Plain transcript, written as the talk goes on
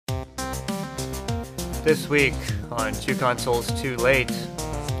This week on Two Consoles Too Late,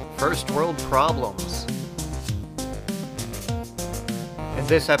 First World Problems. In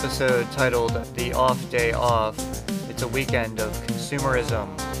this episode titled The Off Day Off, it's a weekend of consumerism,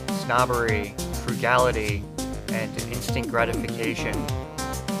 snobbery, frugality, and instant gratification.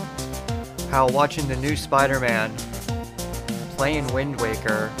 How watching the new Spider-Man, playing Wind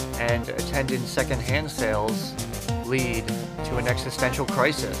Waker, and attending second-hand sales lead to an existential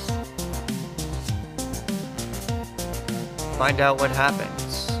crisis. Find out what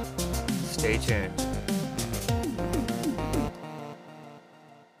happens. Stay tuned.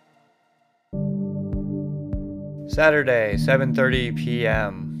 Saturday, 7:30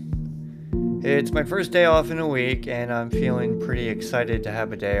 p.m. It's my first day off in a week, and I'm feeling pretty excited to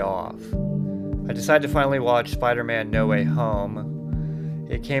have a day off. I decided to finally watch Spider-Man No Way Home.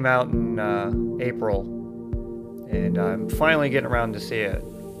 It came out in April, and I'm finally getting around to see it.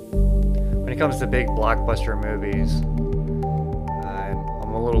 When it comes to big blockbuster movies,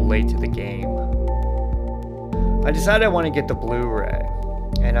 I'm a little late to the game. I decided I want to get the Blu-ray,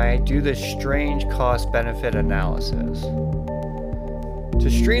 and I do this strange cost-benefit analysis. To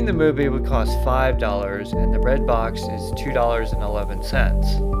stream the movie would cost $5, and the red box is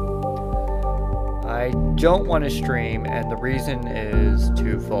 $2.11. I don't want to stream, and the reason is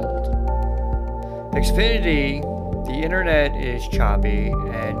twofold. Xfinity, the internet is choppy,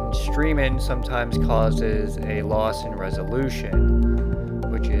 and streaming sometimes causes a loss in resolution,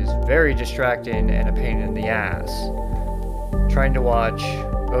 which is very distracting and a pain in the ass. Trying to watch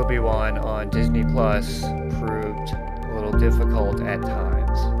Obi-Wan on Disney Plus proved a little difficult at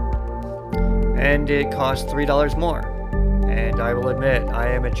times. And it cost $3 more. And I will admit, I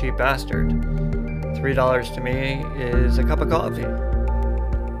am a cheap bastard. $3 to me is a cup of coffee.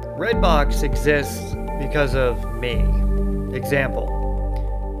 Redbox exists because of me. Example.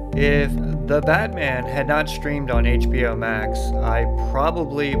 If The Batman had not streamed on HBO Max, I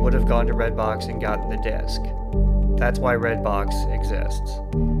probably would have gone to Redbox and gotten the disc. That's why Redbox exists.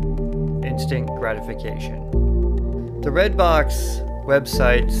 Instant gratification. The Redbox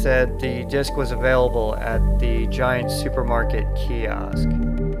website said the disc was available at the Giant Supermarket kiosk.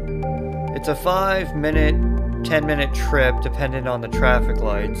 It's a 5-minute, 10-minute trip depending on the traffic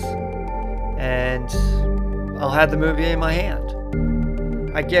lights, and I'll have the movie in my hand.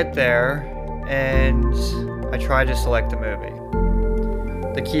 I get there, and I try to select the movie.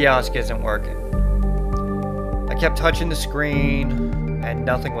 The kiosk isn't working. I kept touching the screen, and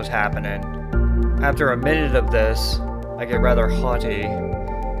nothing was happening. After a minute of this, I get rather haughty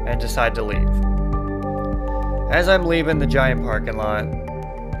and decide to leave. As I'm leaving the Giant parking lot,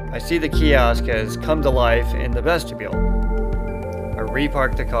 I see the kiosk has come to life in the vestibule. I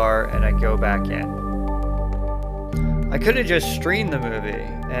repark the car and I go back in. I could have just streamed the movie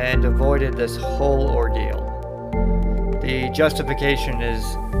and avoided this whole ordeal. The justification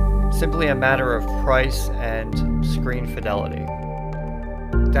is simply a matter of price and screen fidelity.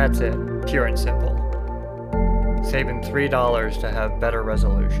 That's it, pure and simple. Saving $3 to have better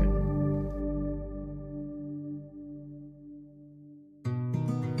resolution.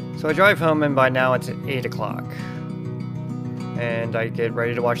 So I drive home, and by now it's at 8 o'clock. And I get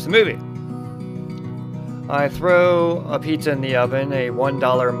ready to watch the movie. I throw a pizza in the oven, a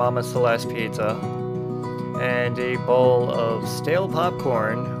 $1 Mama Celeste pizza, and a bowl of stale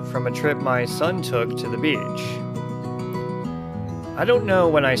popcorn from a trip my son took to the beach. I don't know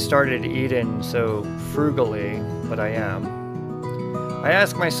when I started eating so frugally, but I am. I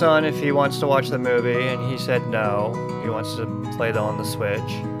asked my son if he wants to watch the movie, and he said no. He wants to play on the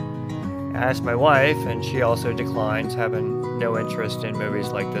Switch. I asked my wife, and she also declines, having no interest in movies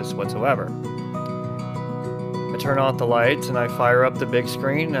like this whatsoever. I turn off the lights, and I fire up the big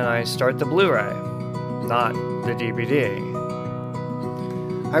screen, and I start the Blu-ray, not the DVD.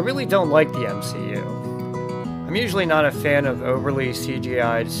 I really don't like the MCU. I'm usually not a fan of overly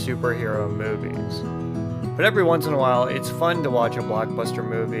CGI'd superhero movies, but every once in a while, it's fun to watch a blockbuster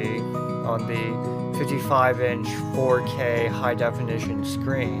movie on the 55-inch 4K high-definition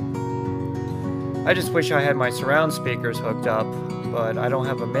screen. I just wish I had my surround speakers hooked up, but I don't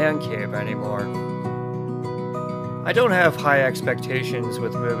have a man cave anymore. I don't have high expectations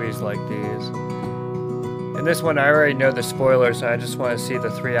with movies like these. In this one, I already know the spoilers, and I just want to see the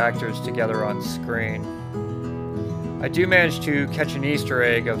three actors together on screen. I do manage to catch an Easter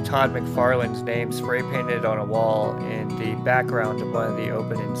egg of Todd McFarlane's name spray painted on a wall in the background of one of the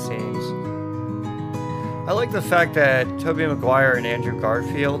opening scenes. I like the fact that Tobey Maguire and Andrew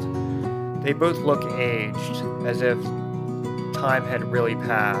Garfield, they both look aged, as if time had really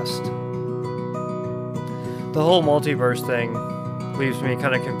passed. The whole multiverse thing leaves me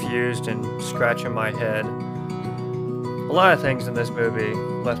kind of confused and scratching my head. A lot of things in this movie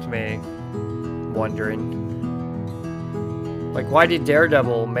left me wondering. Like, why did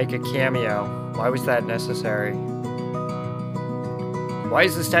Daredevil make a cameo? Why was that necessary? Why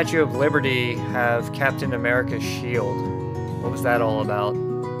does the Statue of Liberty have Captain America's shield? What was that all about?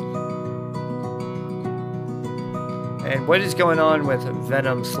 And what is going on with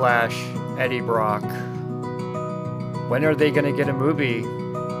Venom / Eddie Brock? When are they going to get a movie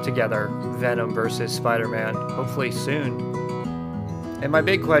together? Venom versus Spider-Man. Hopefully soon. And my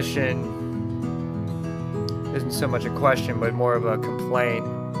big question isn't so much a question, but more of a complaint.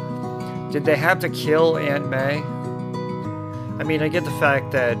 Did they have to kill Aunt May? I mean, I get the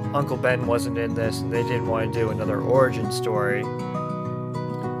fact that Uncle Ben wasn't in this and they didn't want to do another origin story.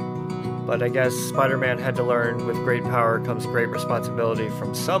 But I guess Spider-Man had to learn with great power comes great responsibility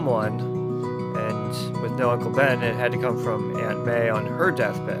from someone. And with no Uncle Ben, it had to come from Aunt May on her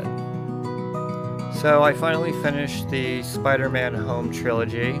deathbed. So I finally finished the Spider-Man Home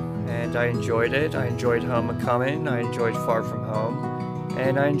trilogy, and I enjoyed it. I enjoyed Homecoming, I enjoyed Far From Home,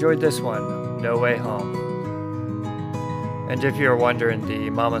 and I enjoyed this one, No Way Home. And if you're wondering, the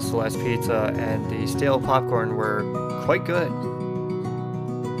Mama Celeste pizza and the stale popcorn were quite good.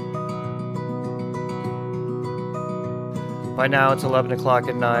 By now it's 11 o'clock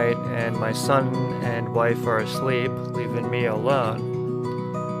at night, and my son and wife are asleep, leaving me alone.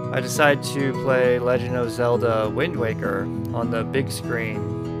 I decide to play Legend of Zelda Wind Waker on the big screen.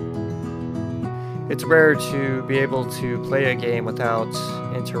 It's rare to be able to play a game without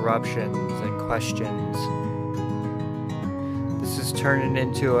interruptions and questions. This is turning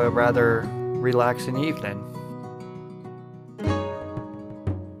into a rather relaxing evening.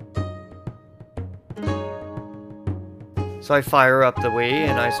 So I fire up the Wii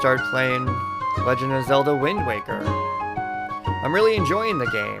and I start playing Legend of Zelda Wind Waker. I'm really enjoying the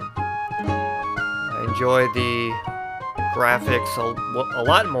game. I enjoy the graphics a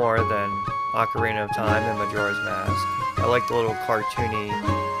lot more than Ocarina of Time and Majora's Mask. I like the little cartoony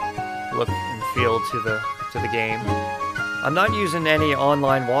look and feel to the game. I'm not using any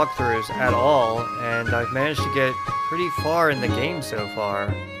online walkthroughs at all, and I've managed to get pretty far in the game so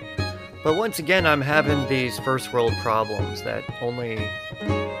far. But once again, I'm having these first world problems that only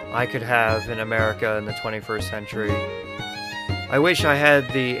I could have in America in the 21st century. I wish I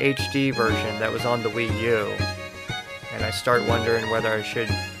had the HD version that was on the Wii U, and I start wondering whether I should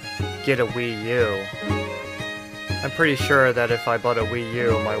get a Wii U. I'm pretty sure that if I bought a Wii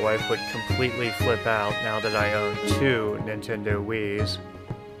U, my wife would completely flip out now that I own 2 Nintendo Wiis.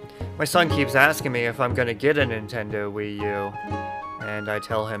 My son keeps asking me if I'm going to get a Nintendo Wii U, and I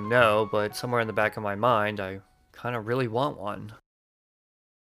tell him no, but somewhere in the back of my mind, I kind of really want one.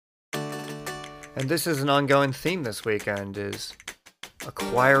 And this is an ongoing theme this weekend, is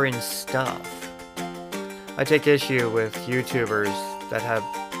acquiring stuff. I take issue with YouTubers that have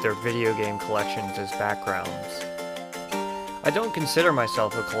their video game collections as backgrounds. I don't consider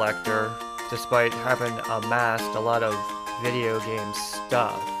myself a collector, despite having amassed a lot of video game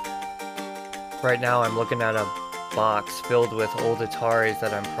stuff. Right now I'm looking at a box filled with old Ataris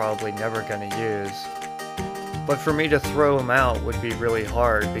that I'm probably never going to use. But for me to throw them out would be really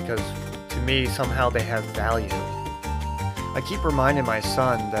hard because to me somehow they have value. I keep reminding my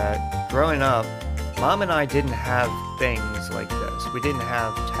son that growing up, Mom and I didn't have things like this. We didn't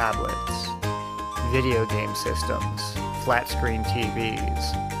have tablets, video game systems, flat screen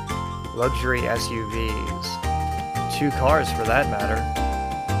TVs, luxury SUVs, 2 cars for that matter.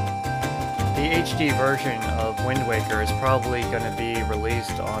 The HD version of Wind Waker is probably going to be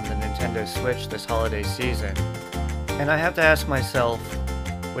released on the Nintendo Switch this holiday season. And I have to ask myself,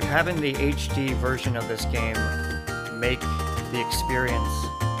 would having the HD version of this game make the experience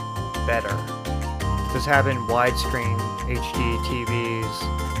better? Does having widescreen HD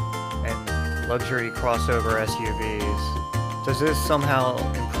TVs and luxury crossover SUVs, does this somehow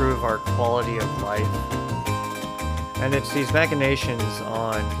improve our quality of life? And it's these machinations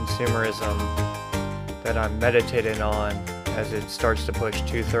on consumerism that I'm meditating on as it starts to push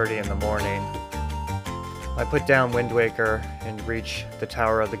 2:30 in the morning. I put down Wind Waker and reach the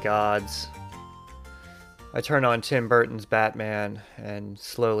Tower of the Gods. I turn on Tim Burton's Batman and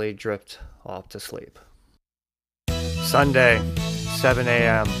slowly drift off to sleep. Sunday, 7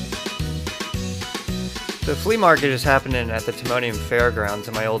 a.m. The flea market is happening at the Timonium Fairgrounds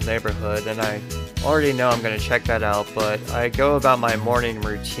in my old neighborhood, and I already know I'm going to check that out, but I go about my morning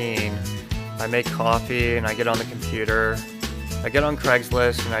routine. I make coffee and I get on the computer. I get on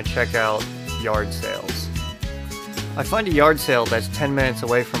Craigslist and I check out yard sales. I find a yard sale that's 10 minutes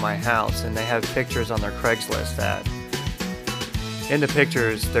away from my house, and they have pictures on their Craigslist ad. In the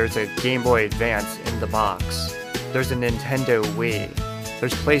pictures, there's a Game Boy Advance in the box. There's a Nintendo Wii.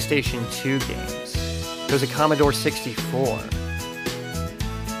 There's PlayStation 2 games. There's a Commodore 64.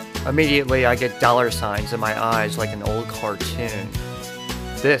 Immediately, I get dollar signs in my eyes like an old cartoon.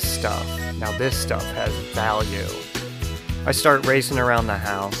 This stuff has value. I start racing around the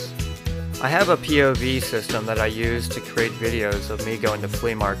house. I have a POV system that I use to create videos of me going to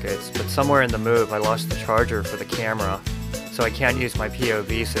flea markets, but somewhere in the move I lost the charger for the camera, so I can't use my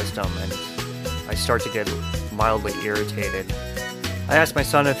POV system, and I start to get mildly irritated. I ask my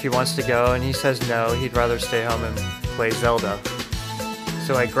son if he wants to go, and he says no, he'd rather stay home and play Zelda.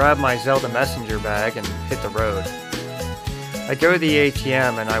 So I grab my Zelda messenger bag and hit the road. I go to the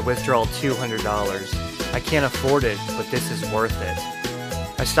ATM and I withdraw $200. I can't afford it, but this is worth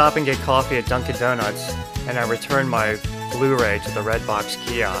it. I stop and get coffee at Dunkin' Donuts, and I return my Blu-ray to the Redbox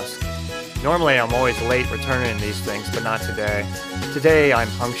kiosk. Normally I'm always late returning these things, but not today. Today I'm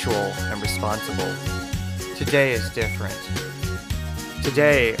punctual and responsible. Today is different.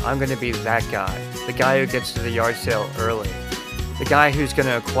 Today I'm going to be that guy, the guy who gets to the yard sale early. The guy who's going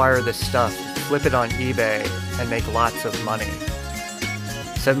to acquire this stuff, flip it on eBay, and make lots of money.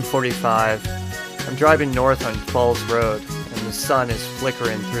 7:45. I'm driving north on Falls Road, and the sun is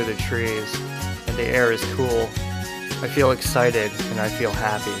flickering through the trees, and the air is cool. I feel excited, and I feel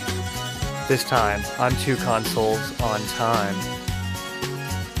happy. This time, I'm 2 consoles on time.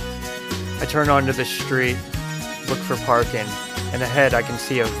 I turn onto the street, look for parking, and ahead I can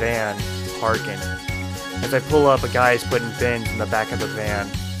see a van parking. As I pull up, a guy is putting bins in the back of the van,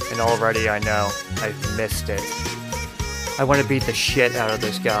 and already I know I've missed it. I want to beat the shit out of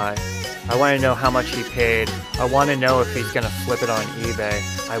this guy. I want to know how much he paid. I want to know if he's going to flip it on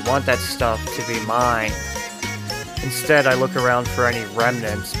eBay. I want that stuff to be mine. Instead, I look around for any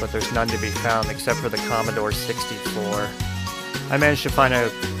remnants, but there's none to be found except for the Commodore 64. I managed to find a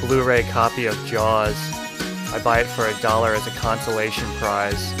Blu-ray copy of Jaws. I buy it for $1 as a consolation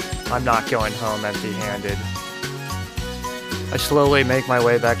prize. I'm not going home empty-handed. I slowly make my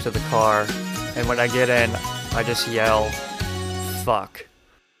way back to the car, and when I get in, I just yell, "Fuck."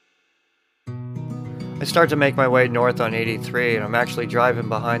 I start to make my way north on 83, and I'm actually driving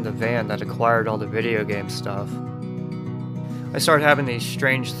behind the van that acquired all the video game stuff. I start having these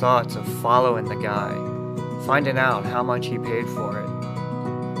strange thoughts of following the guy, finding out how much he paid for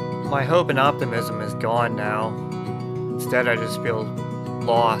it. My hope and optimism is gone now. Instead, I just feel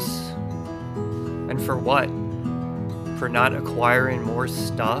loss. And for what? For not acquiring more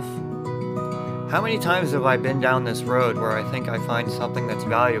stuff? How many times have I been down this road where I think I find something that's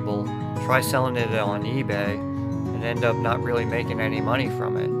valuable, try selling it on eBay, and end up not really making any money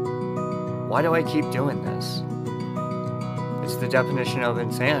from it? Why do I keep doing this? It's the definition of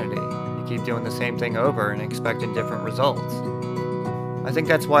insanity. You keep doing the same thing over and expecting different results. I think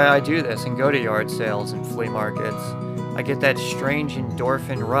that's why I do this and go to yard sales and flea markets. I get that strange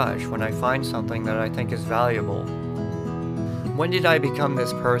endorphin rush when I find something that I think is valuable. When did I become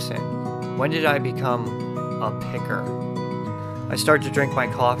this person? When did I become a picker? I start to drink my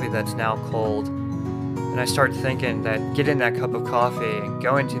coffee that's now cold, and I start thinking that getting that cup of coffee and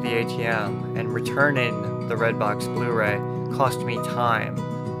going to the ATM and returning the Redbox Blu-ray cost me time.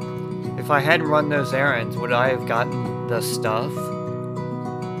 If I hadn't run those errands, would I have gotten the stuff?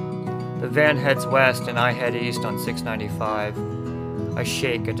 The van heads west and I head east on 695. I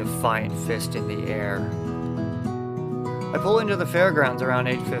shake a defiant fist in the air. I pull into the fairgrounds around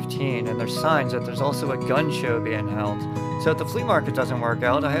 8:15, and there's signs that there's also a gun show being held. So if the flea market doesn't work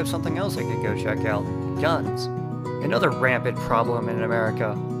out, I have something else I could go check out. Guns. Another rampant problem in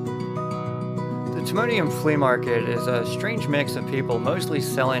America. The Timonium Flea Market is a strange mix of people mostly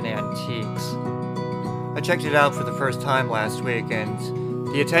selling antiques. I checked it out for the first time last week, and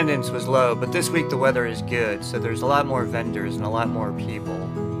the attendance was low, but this week the weather is good, so there's a lot more vendors and a lot more people.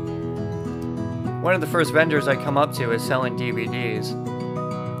 One of the first vendors I come up to is selling DVDs.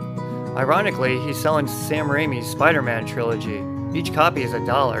 Ironically, he's selling Sam Raimi's Spider-Man trilogy. Each copy is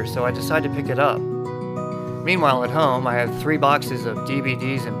 $1, so I decide to pick it up. Meanwhile, at home, I have 3 boxes of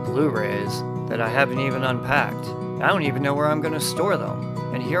DVDs and Blu-rays that I haven't even unpacked. I don't even know where I'm going to store them.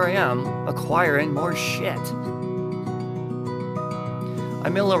 And here I am, acquiring more shit. I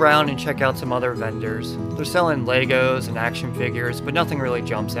mill around and check out some other vendors. They're selling Legos and action figures, but nothing really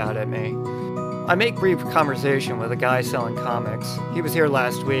jumps out at me. I make brief conversation with a guy selling comics. He was here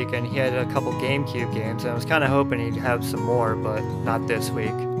last week and he had a couple GameCube games, and I was kind of hoping he'd have some more, but not this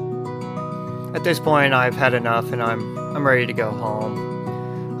week. At this point, I've had enough and I'm ready to go home.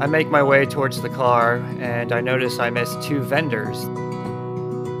 I make my way towards the car and I notice I missed 2 vendors.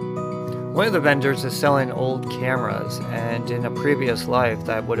 One of the vendors is selling old cameras, and in a previous life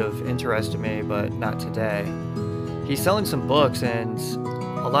that would have interested me, but not today. He's selling some books, and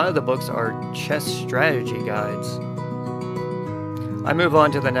a lot of the books are chess strategy guides. I move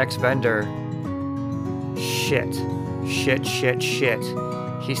on to the next vendor. Shit.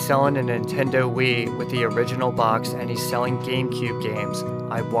 He's selling a Nintendo Wii with the original box, and he's selling GameCube games.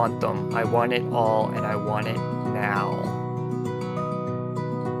 I want them. I want it all, and I want it now.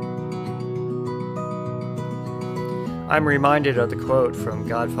 I'm reminded of the quote from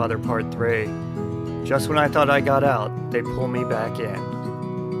Godfather Part 3. Just when I thought I got out, they pull me back in.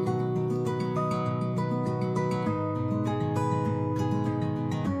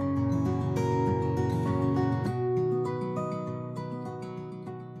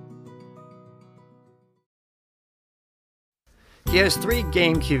 He has 3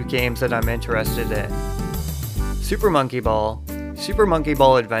 GameCube games that I'm interested in. Super Monkey Ball, Super Monkey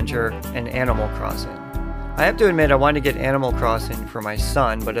Ball Adventure, and Animal Crossing. I have to admit I want to get Animal Crossing for my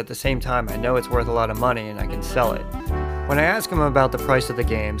son, but at the same time I know it's worth a lot of money and I can sell it. When I ask him about the price of the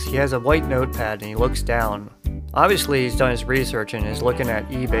games, he has a white notepad and he looks down. Obviously he's done his research and is looking at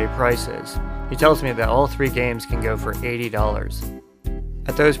eBay prices. He tells me that all 3 games can go for $80.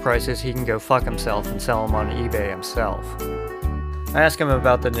 At those prices he can go fuck himself and sell them on eBay himself. I ask him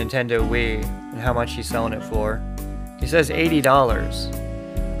about the Nintendo Wii and how much he's selling it for. He says $80.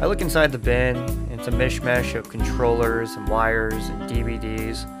 I look inside the bin, and it's a mishmash of controllers and wires and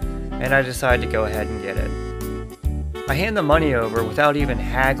DVDs, and I decide to go ahead and get it. I hand the money over without even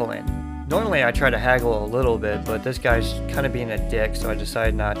haggling. Normally I try to haggle a little bit, but this guy's kind of being a dick, so I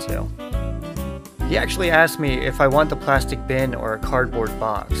decide not to. He actually asked me if I want the plastic bin or a cardboard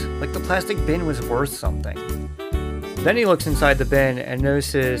box, like the plastic bin was worth something. Then he looks inside the bin and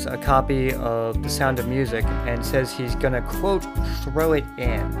notices a copy of The Sound of Music and says he's gonna, quote, throw it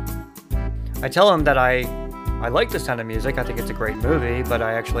in. I tell him that I like The Sound of Music, I think it's a great movie, but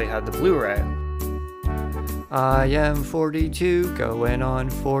I actually have the Blu-ray. I am 42, going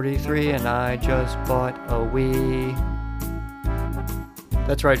on 43, and I just bought a Wii.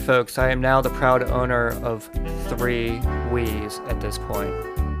 That's right, folks, I am now the proud owner of 3 Wiis at this point.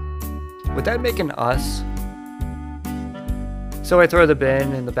 Would that make an us? So I throw the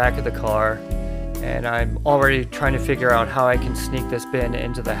bin in the back of the car, and I'm already trying to figure out how I can sneak this bin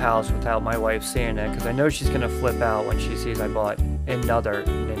into the house without my wife seeing it, because I know she's going to flip out when she sees I bought another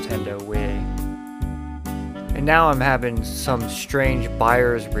Nintendo Wii. And now I'm having some strange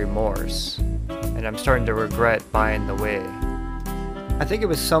buyer's remorse, and I'm starting to regret buying the Wii. I think it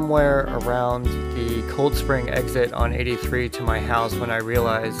was somewhere around the Cold Spring exit on 83 to my house when I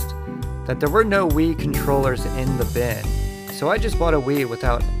realized that there were no Wii controllers in the bin. So I just bought a Wii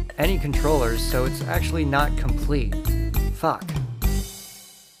without any controllers, so it's actually not complete. Fuck.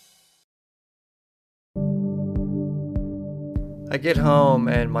 I get home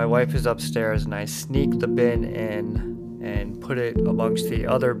and my wife is upstairs and I sneak the bin in and put it amongst the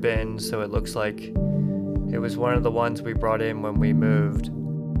other bins so it looks like it was one of the ones we brought in when we moved.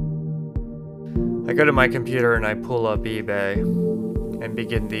 I go to my computer and I pull up eBay and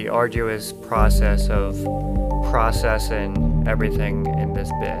begin the arduous process of processing everything in this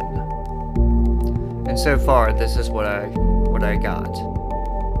bin. And so far, this is what I got.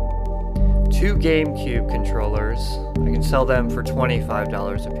 2 GameCube controllers. I can sell them for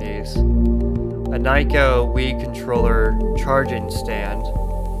 $25 a piece. A Nyko Wii controller charging stand.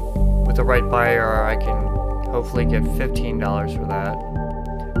 With the right buyer, I can hopefully get $15 for that.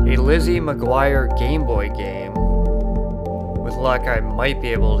 A Lizzie McGuire Game Boy game. With luck, I might be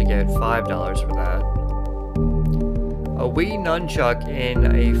able to get $5 for that. A Wii Nunchuck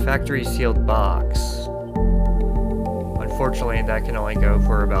in a factory sealed box. Unfortunately, that can only go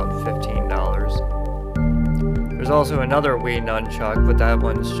for about $15. There's also another Wii Nunchuck, but that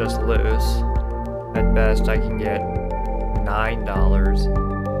one's just loose. At best, I can get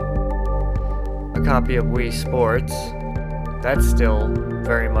 $9. A copy of Wii Sports. That's still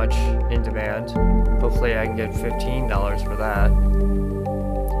very much in demand. Hopefully I can get $15 for that.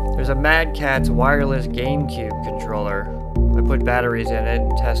 There's a Mad Catz wireless GameCube controller. I put batteries in it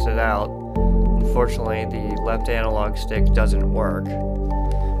and tested it out. Unfortunately, the left analog stick doesn't work.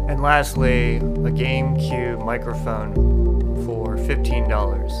 And lastly, a GameCube microphone for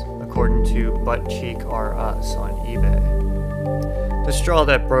 $15, according to Butt Cheek R Us on eBay. The straw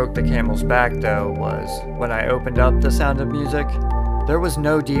that broke the camel's back, though, was when I opened up The Sound of Music, there was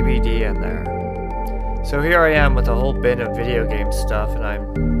no DVD in there. So here I am with a whole bin of video game stuff, and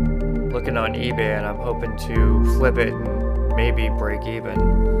I'm looking on eBay and I'm hoping to flip it and maybe break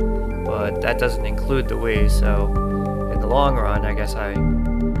even. But that doesn't include the Wii, so in the long run, I guess I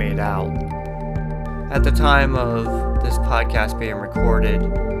made out. At the time of this podcast being recorded,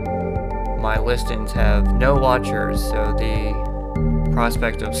 my listings have no watchers, so the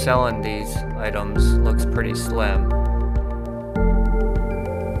prospect of selling these items looks pretty slim.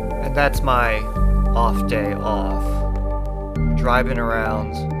 And that's my off day off. Driving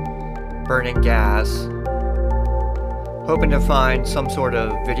around, burning gas, hoping to find some sort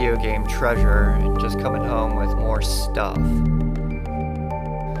of video game treasure and just coming home with more stuff.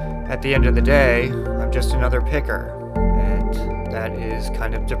 At the end of the day, I'm just another picker, and that is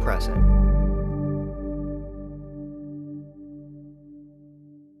kind of depressing.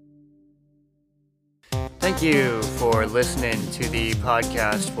 Thank you for listening to the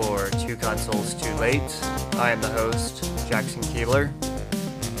podcast for Two Consoles Too Late. I am the host, Jackson Keebler.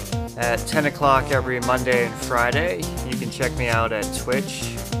 At 10 o'clock every Monday and Friday, you can check me out at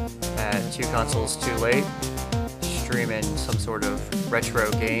Twitch at Two Consoles Too Late, streaming some sort of retro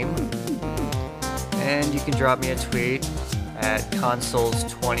game. And you can drop me a tweet at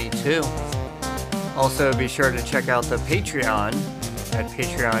Consoles22. Also, be sure to check out the Patreon at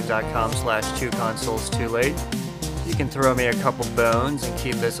patreon.com/2consoles2late. You can throw me a couple bones and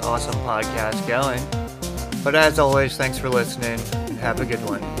keep this awesome podcast going. But as always, thanks for listening and have a good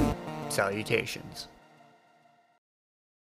one. Salutations.